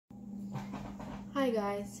Hi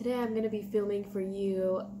guys, today I'm going to be filming for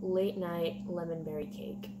you late night lemon berry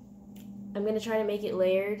cake. I'm going to try to make it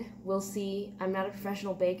layered, we'll see. I'm not a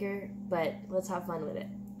professional baker, but let's have fun with it.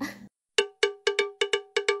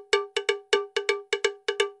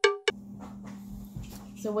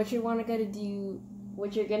 So what you're going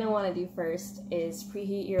to want to do first is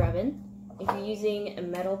preheat your oven. If you're using a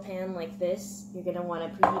metal pan like this, you're going to want to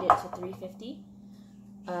preheat it to 350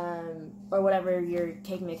 or whatever your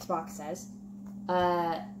cake mix box says.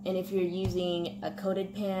 And if you're using a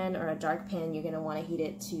coated pan or a dark pan, you're going to want to heat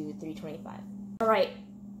it to 325. Alright,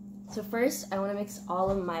 so first I want to mix all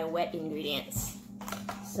of my wet ingredients.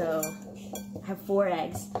 So I have 4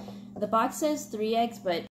 eggs. The box says 3 eggs,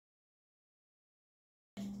 but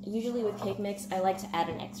usually with cake mix I like to add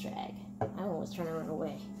an extra egg. I was trying to run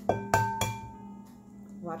away.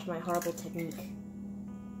 Watch my horrible technique.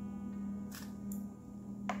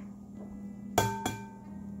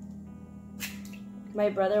 My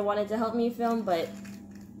brother wanted to help me film, but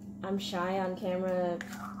I'm shy on camera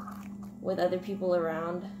with other people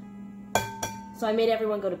around. So I made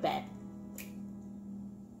everyone go to bed.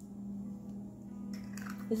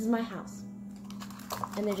 This is my house.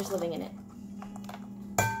 And they're just living in it.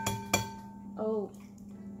 Oh.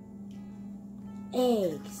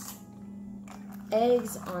 Eggs.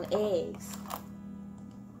 Eggs on eggs.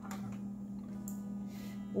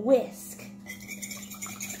 Whisk.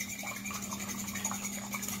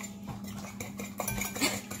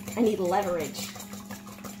 I need leverage.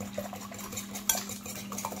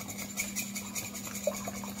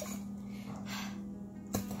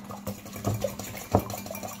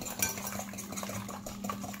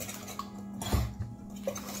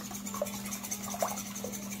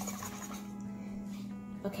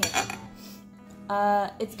 Okay.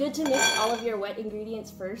 It's good to mix all of your wet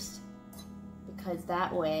ingredients first, because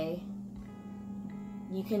that way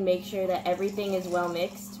you can make sure that everything is well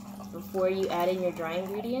mixed before you add in your dry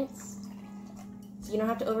ingredients, so you don't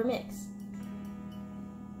have to overmix.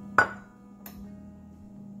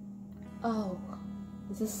 Oh,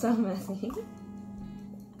 this is so messy.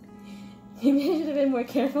 Maybe I should have been more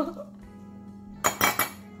careful.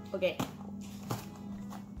 Okay,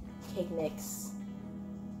 cake mix.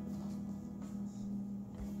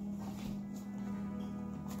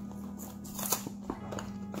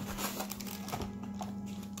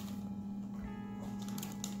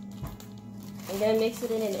 I'm gonna mix it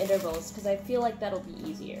in intervals because I feel like that'll be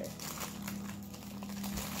easier.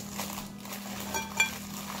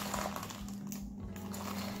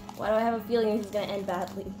 Why do I have a feeling this is gonna end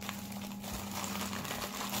badly?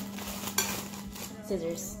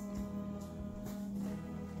 Scissors.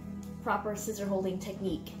 Proper scissor holding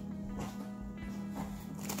technique.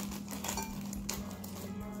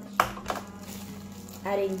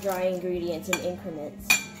 Adding dry ingredients in increments.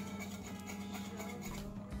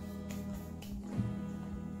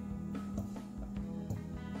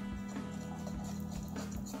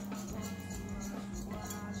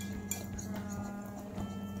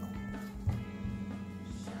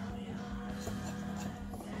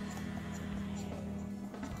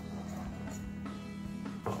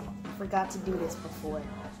 Forgot to do this before.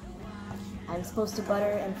 I'm supposed to butter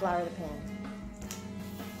and flour the pan.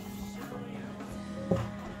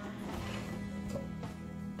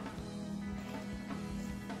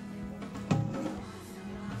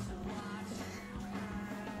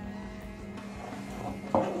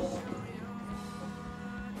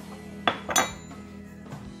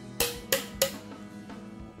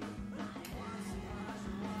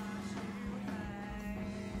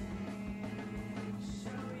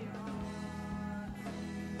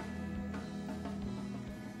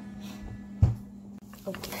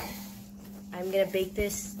 Okay, I'm gonna bake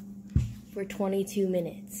this for 22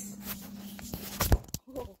 minutes.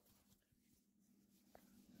 Oh.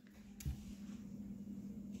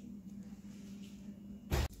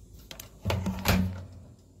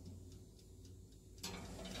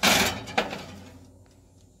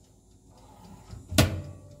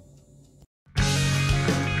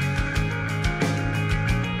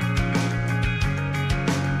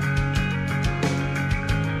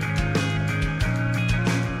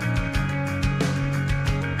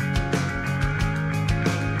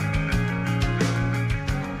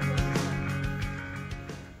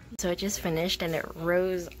 So it just finished and it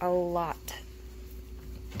rose a lot.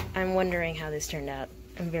 I'm wondering how this turned out.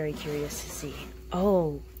 I'm very curious to see.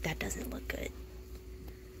 Oh, that doesn't look good.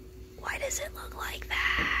 Why does it look like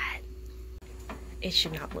that? It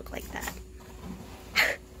should not look like that.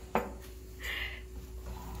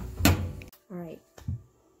 Alright.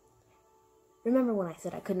 Remember when I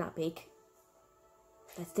said I could not bake?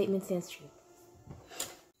 That statement stands true.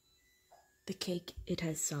 the cake, it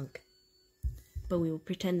has sunk. But we will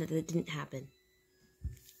pretend that it didn't happen.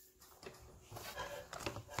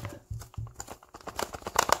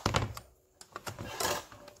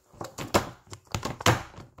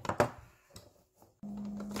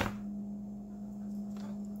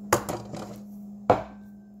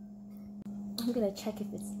 I'm gonna check if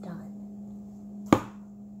it's done.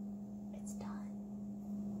 It's done.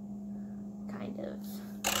 Kind of.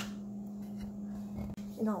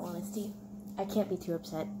 In all honesty, I can't be too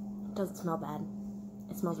upset. It doesn't smell bad.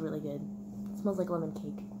 It smells really good. It smells like lemon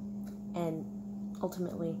cake. And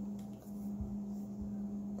ultimately,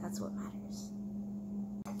 that's what matters.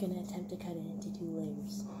 I'm gonna attempt to cut it into 2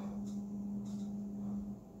 layers.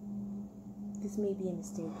 This may be a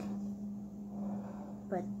mistake,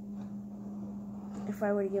 but if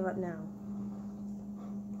I were to give up now,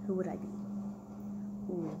 who would I be?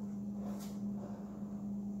 Ooh.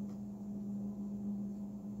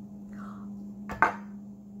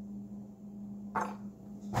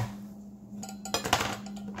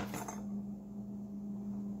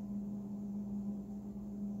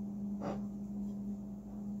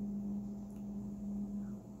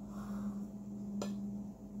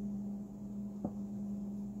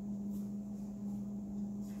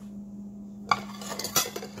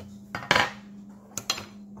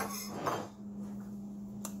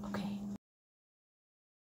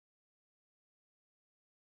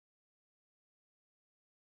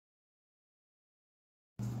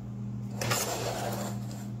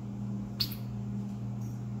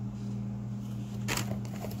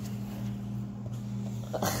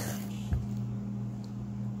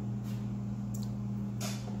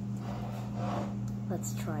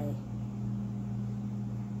 Let's try it.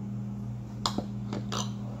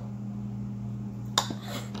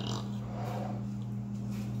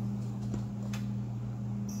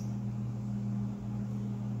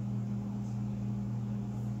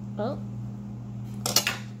 Oh.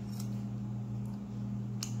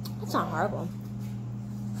 That's not horrible.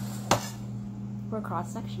 For a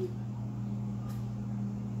cross section,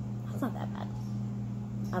 that's not that bad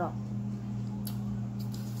at all.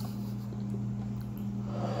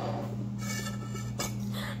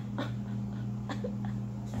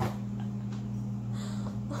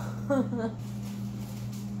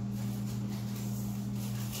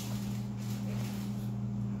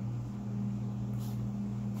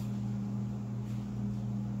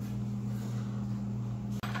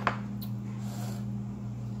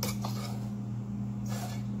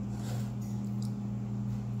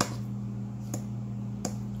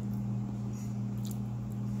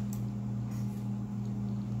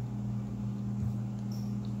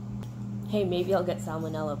 Hey, maybe I'll get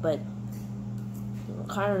salmonella, but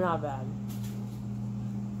kind of not bad.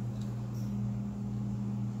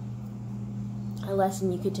 A lesson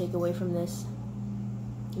you could take away from this,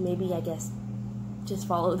 maybe, I guess, just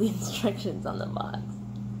follow the instructions on the box.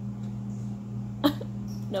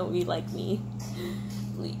 Don't be like me,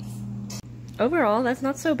 please. Overall, that's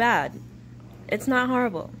not so bad. It's not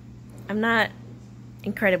horrible. I'm not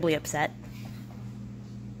incredibly upset.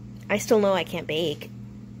 I still know I can't bake.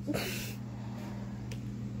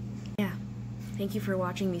 Yeah, thank you for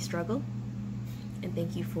watching me struggle, and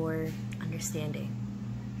thank you for understanding.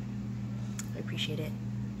 I appreciate it.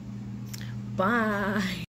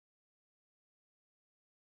 Bye!